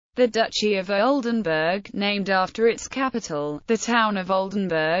The Duchy of Oldenburg, named after its capital, the town of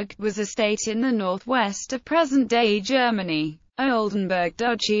Oldenburg, was a state in the northwest of present-day Germany. Oldenburg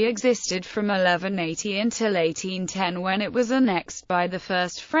Duchy existed from 1180 until 1810 when it was annexed by the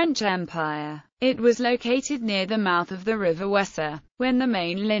First French Empire. It was located near the mouth of the river Weser. When the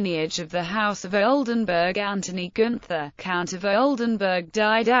main lineage of the House of Oldenburg, Anthony Gunther, Count of Oldenburg,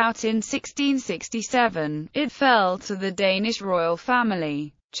 died out in 1667, it fell to the Danish royal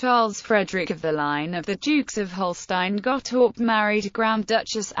family. Charles Frederick of the line of the Dukes of Holstein-Gottorp married Grand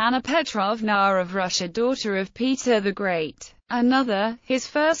Duchess Anna Petrovna of Russia, daughter of Peter the Great. Another, his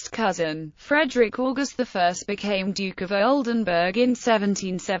first cousin, Frederick August I, became Duke of Oldenburg in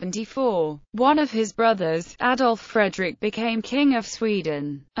 1774. One of his brothers, Adolf Frederick, became King of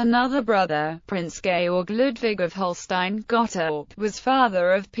Sweden. Another brother, Prince Georg Ludwig of Holstein-Gottorp, was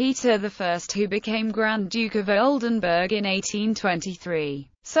father of Peter I, who became Grand Duke of Oldenburg in 1823.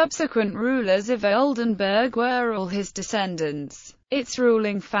 Subsequent rulers of Oldenburg were all his descendants. Its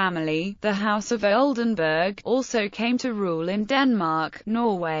ruling family, the House of Oldenburg, also came to rule in Denmark,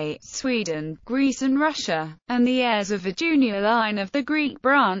 Norway, Sweden, Greece and Russia, and the heirs of a junior line of the Greek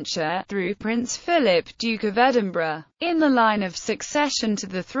branch are, through Prince Philip, Duke of Edinburgh, in the line of succession to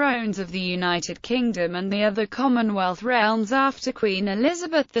the thrones of the United Kingdom and the other Commonwealth realms after Queen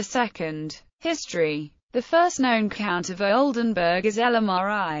Elizabeth II. History. The first known Count of Oldenburg is Elimar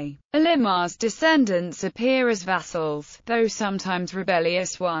I. Elimar's descendants appear as vassals, though sometimes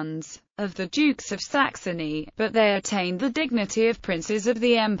rebellious ones, of the Dukes of Saxony, but they attained the dignity of princes of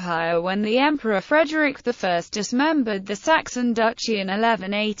the empire when the Emperor Frederick I dismembered the Saxon Duchy in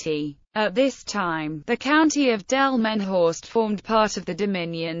 1180. At this time, the county of Delmenhorst formed part of the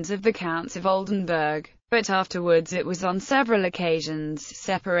dominions of the Counts of Oldenburg, but afterwards it was on several occasions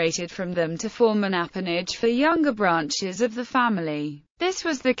separated from them to form an appanage for younger branches of the family. This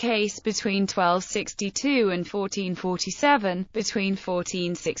was the case between 1262 and 1447, between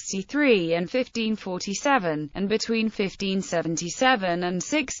 1463 and 1547, and between 1577 and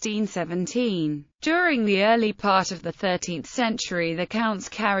 1617. During the early part of the 13th century, the counts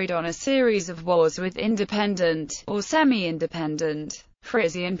carried on a series of wars with independent, or semi-independent,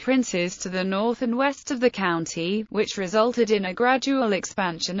 Frisian princes to the north and west of the county, which resulted in a gradual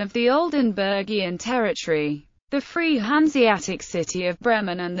expansion of the Oldenburgian territory. The Free Hanseatic city of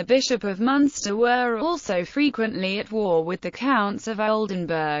Bremen and the Bishop of Munster were also frequently at war with the Counts of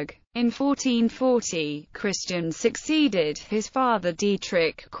Oldenburg. In 1440, Christian succeeded his father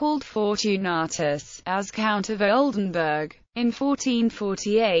Dietrich, called Fortunatus, as Count of Oldenburg. In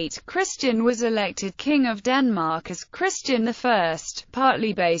 1448, Christian was elected King of Denmark as Christian I,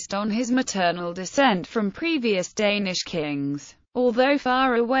 partly based on his maternal descent from previous Danish kings. Although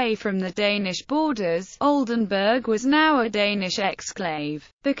far away from the Danish borders, Oldenburg was now a Danish exclave.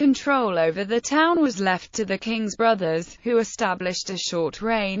 The control over the town was left to the king's brothers, who established a short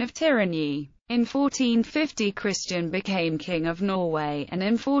reign of tyranny. In 1450 Christian became King of Norway, and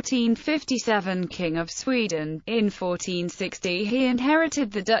in 1457 King of Sweden. In 1460 he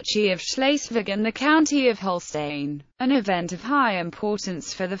inherited the Duchy of Schleswig and the County of Holstein, an event of high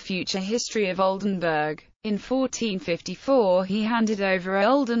importance for the future history of Oldenburg. In 1454 he handed over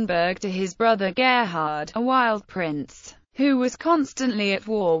Oldenburg to his brother Gerhard, a wild prince, who was constantly at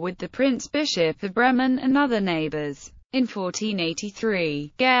war with the Prince-Bishop of Bremen and other neighbors. In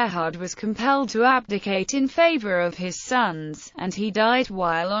 1483, Gerhard was compelled to abdicate in favor of his sons, and he died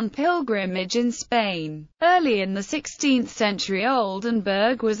while on pilgrimage in Spain. Early in the 16th century,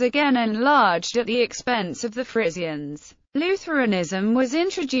 Oldenburg was again enlarged at the expense of the Frisians. Lutheranism was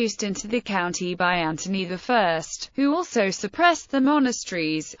introduced into the county by Anthony I, who also suppressed the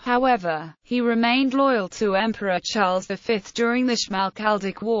monasteries. However, he remained loyal to Emperor Charles V during the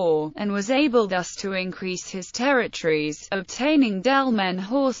Schmalkaldic War, and was able thus to increase his territories, obtaining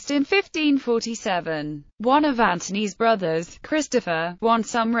Delmenhorst in 1547. One of Antony's brothers, Christopher, won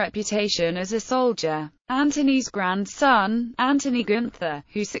some reputation as a soldier. Antony's grandson, Anthony Gunther,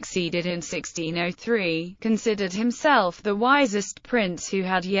 who succeeded in 1603, considered himself the wisest prince who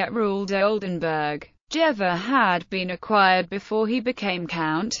had yet ruled Oldenburg. Jever had been acquired before he became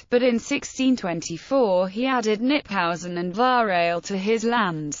count, but in 1624 he added Nipphausen and Varel to his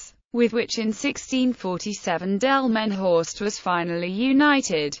lands, with which in 1647 Delmenhorst was finally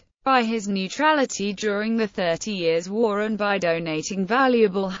united. By his neutrality during the 30 Years' War and by donating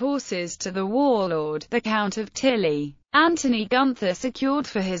valuable horses to the warlord, the Count of Tilly, Anthony Gunther secured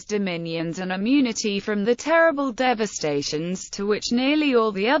for his dominions an immunity from the terrible devastations to which nearly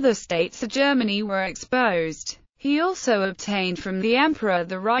all the other states of Germany were exposed. He also obtained from the emperor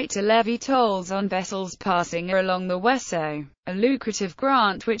the right to levy tolls on vessels passing along the Weser, a lucrative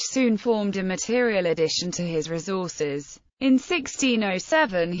grant which soon formed a material addition to his resources. In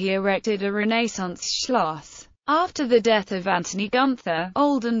 1607 he erected a Renaissance Schloss. After the death of Anthony Gunther,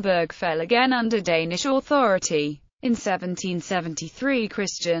 Oldenburg fell again under Danish authority. In 1773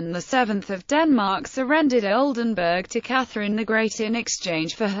 Christian VII of Denmark surrendered Oldenburg to Catherine the Great in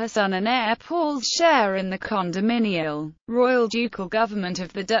exchange for her son and heir Paul's share in the condominial, royal ducal government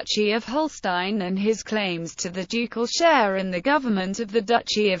of the Duchy of Holstein and his claims to the ducal share in the government of the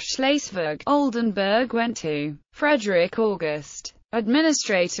Duchy of Schleswig. Oldenburg went to Frederick August,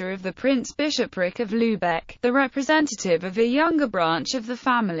 administrator of the Prince-Bishopric of Lübeck, the representative of a younger branch of the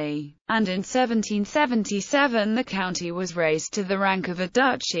family, and in 1777 the county was raised to the rank of a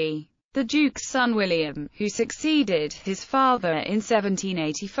duchy. The Duke's son William, who succeeded his father in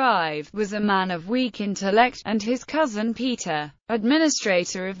 1785, was a man of weak intellect, and his cousin Peter,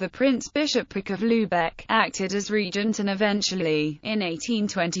 administrator of the Prince-Bishopric of Lübeck, acted as regent and eventually, in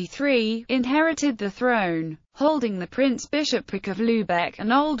 1823, inherited the throne, holding the Prince-Bishopric of Lübeck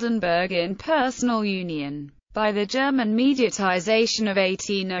and Oldenburg in personal union. By the German mediatization of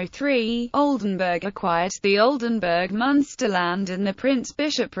 1803, Oldenburg acquired the Oldenburg Munsterland and the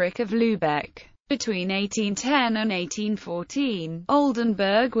Prince-Bishopric of Lübeck. Between 1810 and 1814,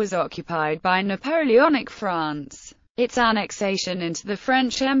 Oldenburg was occupied by Napoleonic France. Its annexation into the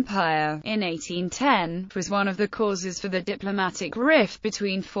French Empire, in 1810, was one of the causes for the diplomatic rift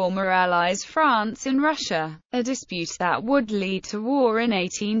between former allies France and Russia, a dispute that would lead to war in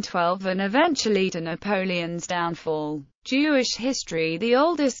 1812 and eventually to Napoleon's downfall. Jewish history. The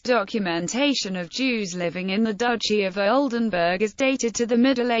oldest documentation of Jews living in the Duchy of Oldenburg is dated to the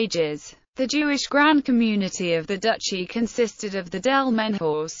Middle Ages. The Jewish grand community of the duchy consisted of the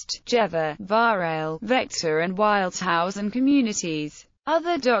Delmenhorst, Jever, Varel, Vector and Wildshausen communities.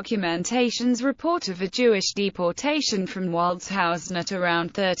 Other documentations report of a Jewish deportation from Wildshausen at around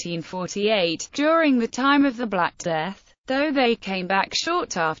 1348, during the time of the Black Death, though they came back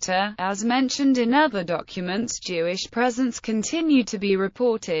short after. As mentioned in other documents, Jewish presence continued to be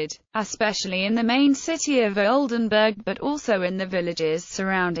reported, especially in the main city of Oldenburg but also in the villages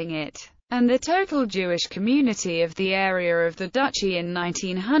surrounding it, and the total Jewish community of the area of the duchy in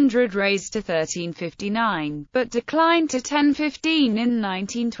 1900 raised to 1359, but declined to 1015 in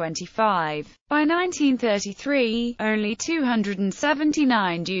 1925. By 1933, only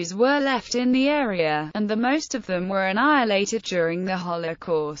 279 Jews were left in the area, and the most of them were annihilated during the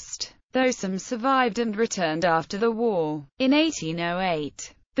Holocaust, though some survived and returned after the war. In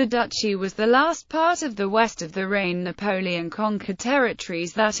 1808, the duchy was the last part of the west of the Rhine. Napoleon conquered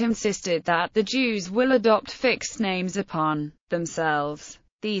territories that insisted that the Jews will adopt fixed names upon themselves.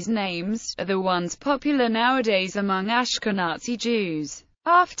 These names are the ones popular nowadays among Ashkenazi Jews.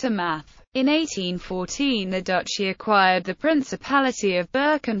 Aftermath. In 1814 the duchy acquired the Principality of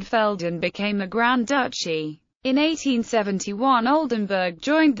Birkenfeld and became a Grand Duchy. In 1871 Oldenburg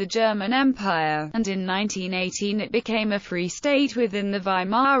joined the German Empire, and in 1918 it became a free state within the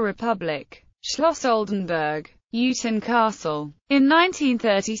Weimar Republic. Schloss Oldenburg, Euten Castle. In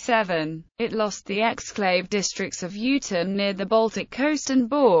 1937, it lost the exclave districts of Euten near the Baltic coast and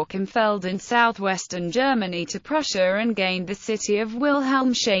Borkenfeld in southwestern Germany to Prussia and gained the city of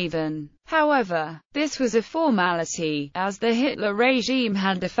Wilhelmshaven. However, this was a formality, as the Hitler regime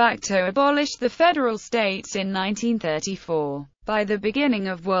had de facto abolished the federal states in 1934. By the beginning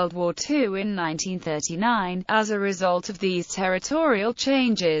of World War II in 1939, as a result of these territorial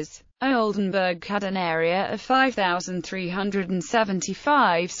changes, Oldenburg had an area of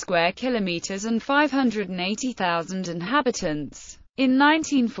 5,375 square kilometers and 580,000 inhabitants. In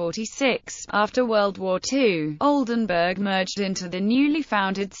 1946, after World War II, Oldenburg merged into the newly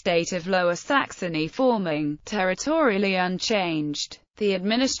founded state of Lower Saxony, forming, territorially unchanged, the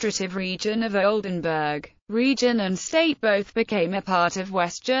administrative region of Oldenburg. Region and state both became a part of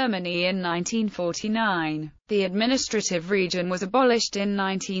West Germany in 1949. The administrative region was abolished in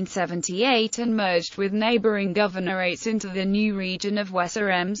 1978 and merged with neighboring governorates into the new region of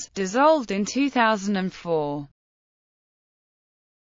Weser-Ems, dissolved in 2004.